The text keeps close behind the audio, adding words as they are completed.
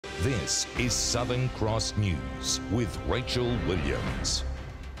This is Southern Cross News with Rachel Williams.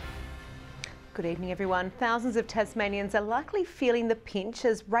 Good evening, everyone. Thousands of Tasmanians are likely feeling the pinch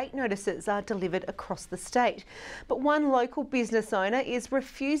as rate notices are delivered across the state. But one local business owner is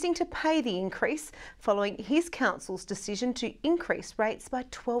refusing to pay the increase following his council's decision to increase rates by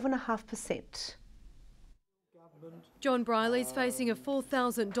 12.5%. John Briley's facing a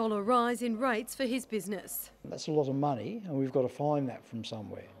 $4,000 rise in rates for his business. That's a lot of money and we've got to find that from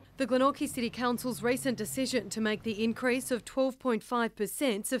somewhere. The Glenorchy City Council's recent decision to make the increase of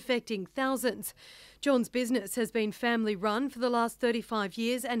 12.5% affecting thousands. John's business has been family run for the last 35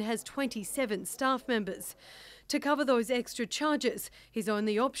 years and has 27 staff members. To cover those extra charges, his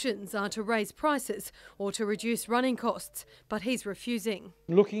only options are to raise prices or to reduce running costs, but he's refusing.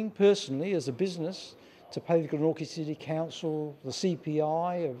 Looking personally as a business to pay the Glenorchy City Council the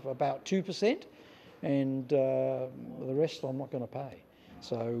CPI of about 2%, and the rest I'm not going to pay.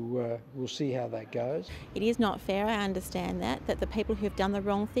 So we'll see how that goes. It is not fair, I understand that the people who have done the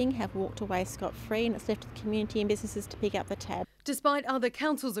wrong thing have walked away scot-free, and it's left to the community and businesses to pick up the tab. Despite other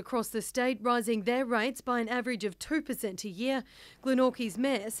councils across the state rising their rates by an average of 2% a year, Glenorchy's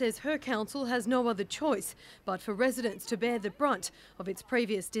mayor says her council has no other choice but for residents to bear the brunt of its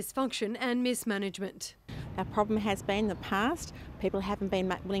previous dysfunction and mismanagement. Our problem has been in the past, people haven't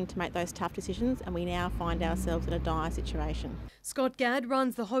been willing to make those tough decisions, and we now find ourselves in a dire situation. Scott Gadd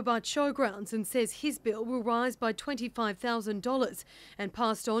runs the Hobart Showgrounds and says his bill will rise by $25,000 and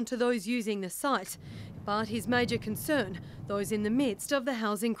passed on to those using the site. But his major concern, those in the midst of the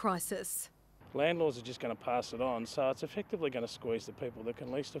housing crisis. Landlords are just going to pass it on, so it's effectively going to squeeze the people that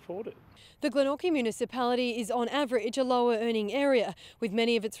can least afford it. The Glenorchy municipality is on average a lower earning area, with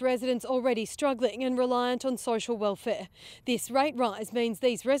many of its residents already struggling and reliant on social welfare. This rate rise means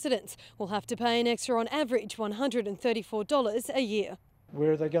these residents will have to pay an extra on average $134 a year.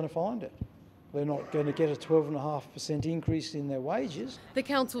 Where are they going to find it? They're not going to get a 12.5% increase in their wages. The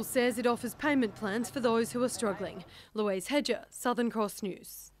council says it offers payment plans for those who are struggling. Louise Hedger, Southern Cross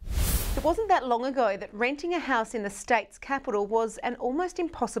News. It wasn't that long ago that renting a house in the state's capital was an almost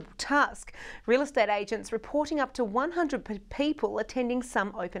impossible task. Real estate agents reporting up to 100 people attending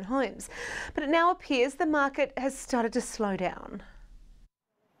some open homes. But it now appears the market has started to slow down.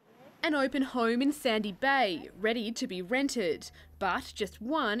 An open home in Sandy Bay, ready to be rented, but just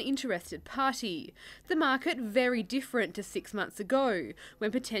one interested party. The market very different to 6 months ago, when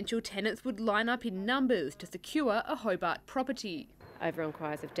potential tenants would line up in numbers to secure a Hobart property.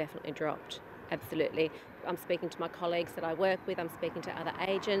 Over-enquiries have definitely dropped, absolutely. I'm speaking to my colleagues that I work with, I'm speaking to other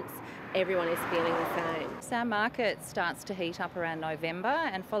agents, everyone is feeling the same. So our market starts to heat up around November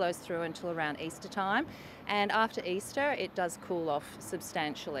and follows through until around Easter time, and after Easter it does cool off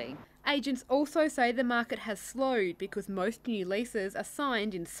substantially. Agents also say the market has slowed because most new leases are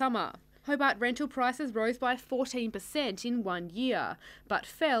signed in summer. Hobart rental prices rose by 14% in 1 year, but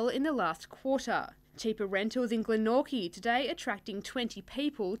fell in the last quarter. Cheaper rentals in Glenorchy today attracting 20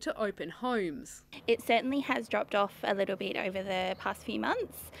 people to open homes. It certainly has dropped off a little bit over the past few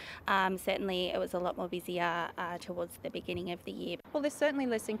months. Certainly it was a lot more busier towards the beginning of the year. Well, there's certainly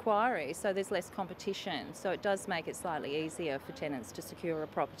less inquiry, so there's less competition, so it does make it slightly easier for tenants to secure a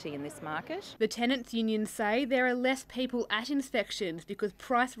property in this market. The tenants' unions say there are less people at inspections because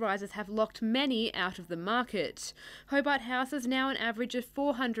price rises have locked many out of the market. Hobart houses now an average of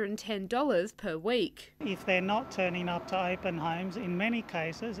 $410 per week. If they're not turning up to open homes, in many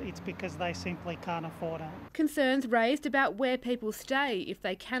cases it's because they simply can't afford it. Concerns raised about where people stay if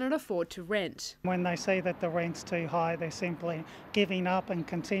they cannot afford to rent. When they see that the rent's too high, they're simply giving up and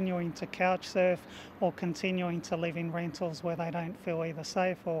continuing to couch surf or continuing to live in rentals where they don't feel either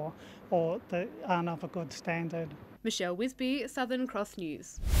safe or that aren't of a good standard. Michelle Wisby, Southern Cross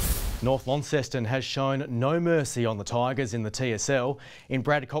News. North Launceston has shown no mercy on the Tigers in the TSL. In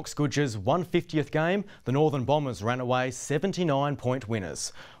Brad Coxgoodge's 150th game, the Northern Bombers ran away 79-point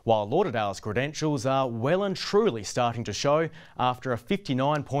winners, while Lauderdale's credentials are well and truly starting to show after a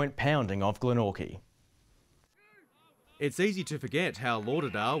 59-point pounding of Glenorchy. It's easy to forget how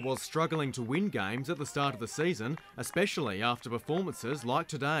Lauderdale was struggling to win games at the start of the season, especially after performances like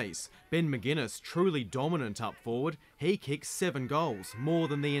today's. Ben McGuinness truly dominant up forward. He kicked 7 goals, more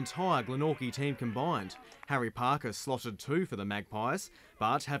than the entire Glenorchy team combined. Harry Parker slotted 2 for the Magpies,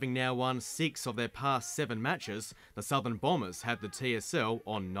 but having now won 6 of their past 7 matches, the Southern Bombers had the TSL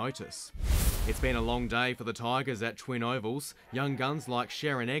on notice. It's been a long day for the Tigers at Twin Ovals. Young guns like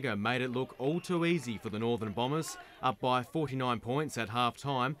Sharon Egger made it look all too easy for the Northern Bombers. Up by 49 points at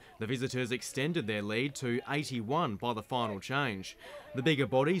half-time, the visitors extended their lead to 81 by the final change. The bigger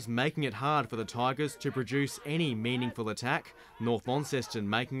bodies making it hard for the Tigers to produce any meaningful attack, North Launceston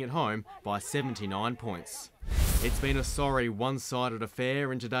making it home by 79 points. It's been a sorry one-sided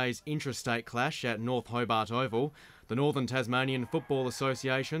affair in today's intrastate clash at North Hobart Oval. The Northern Tasmanian Football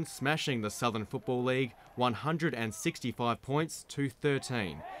Association smashing the Southern Football League 165 points to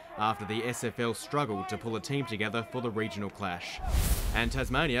 13 after the SFL struggled to pull a team together for the regional clash. And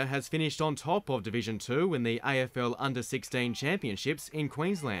Tasmania has finished on top of Division 2 in the AFL Under-16 Championships in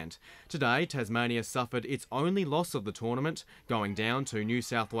Queensland. Today, Tasmania suffered its only loss of the tournament, going down to New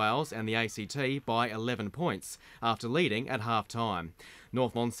South Wales and the ACT by 11 points after leading at half-time.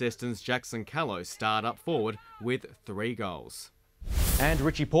 North Launceston's Jackson Callow starred up forward with 3 goals. And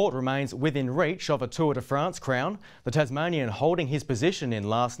Richie Porte remains within reach of a Tour de France crown, the Tasmanian holding his position in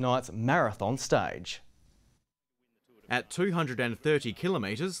last night's marathon stage. At 230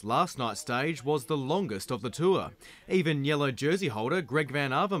 kilometres, last night's stage was the longest of the tour. Even yellow jersey holder Greg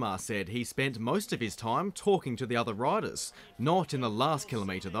Van Avermaet said he spent most of his time talking to the other riders. Not in the last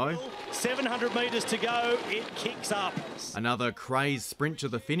kilometre though. 700 metres to go, it kicks up. Another crazed sprint to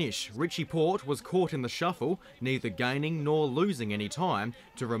the finish. Richie Porte was caught in the shuffle, neither gaining nor losing any time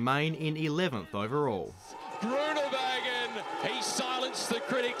to remain in 11th overall. Groenewegen, he silenced the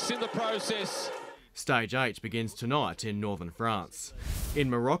critics in the process. Stage 8 begins tonight in northern France. In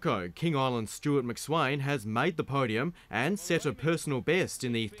Morocco, King Island's Stuart McSwain has made the podium and set a personal best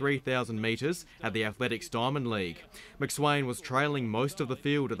in the 3,000 metres at the Athletics Diamond League. McSwain was trailing most of the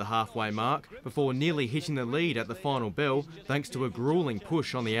field at the halfway mark before nearly hitting the lead at the final bell thanks to a gruelling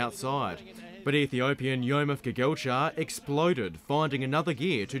push on the outside. But Ethiopian Yomif Gegelchar exploded, finding another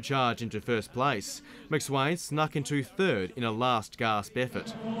gear to charge into first place. McSwain snuck into third in a last gasp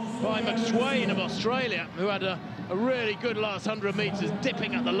effort. By McSwain of Australia, who had a really good last 100 metres,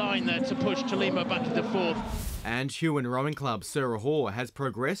 dipping at the line there to push Chalimo back into fourth. And Huon Rowing Club Sarah Hoare has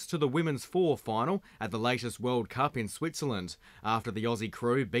progressed to the Women's 4 final at the latest World Cup in Switzerland, after the Aussie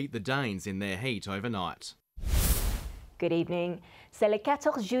crew beat the Danes in their heat overnight. Good evening. C'est le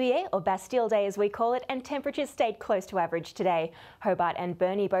 14 juillet, or Bastille Day as we call it, and temperatures stayed close to average today. Hobart and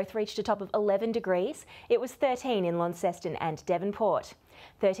Burnie both reached a top of 11 degrees. It was 13 in Launceston and Devonport.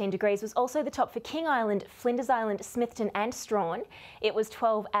 13 degrees was also the top for King Island, Flinders Island, Smithton and Strawn. It was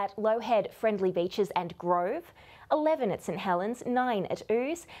 12 at Lowhead, Friendly Beaches and Grove. 11 at St Helens, 9 at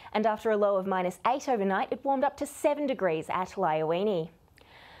Ouse, and after a low of -8 overnight, it warmed up to 7 degrees at Lyowini.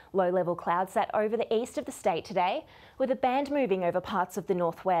 Low-level clouds sat over the east of the state today, with a band moving over parts of the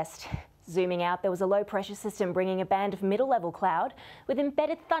northwest. Zooming out, there was a low-pressure system bringing a band of middle-level cloud with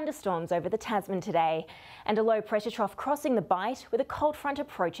embedded thunderstorms over the Tasman today, and a low-pressure trough crossing the Bight with a cold front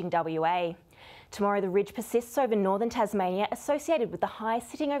approaching WA. Tomorrow, the ridge persists over northern Tasmania, associated with the high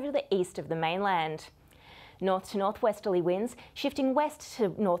sitting over the east of the mainland. North to northwesterly winds shifting west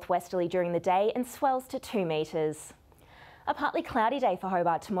to northwesterly during the day and swells to 2 metres. A partly cloudy day for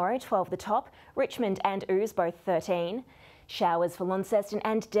Hobart tomorrow, 12 the top, Richmond and Ouse both 13. Showers for Launceston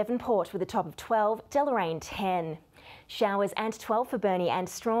and Devonport with a top of 12, Deloraine 10. Showers and 12 for Burnie and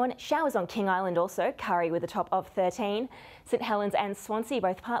Strawn. Showers on King Island also, Curry with a top of 13. St Helens and Swansea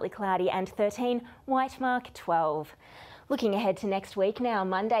both partly cloudy and 13, Whitemark 12. Looking ahead to next week now,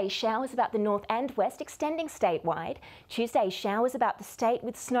 Monday showers about the north and west extending statewide. Tuesday showers about the state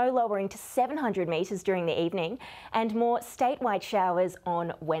with snow lowering to 700 metres during the evening, and more statewide showers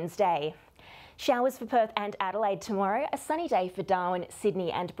on Wednesday. Showers for Perth and Adelaide tomorrow, a sunny day for Darwin,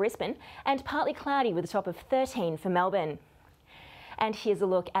 Sydney and Brisbane, and partly cloudy with a top of 13 for Melbourne. And here's a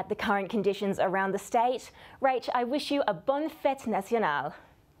look at the current conditions around the state. Rach, I wish you a bonne fête nationale.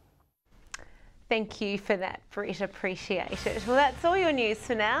 Thank you for that, Britt. Appreciate it. Well, that's all your news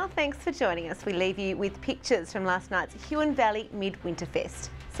for now. Thanks for joining us. We leave you with pictures from last night's Huon Valley Midwinter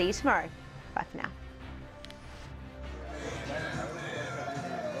Fest. See you tomorrow. Bye for now.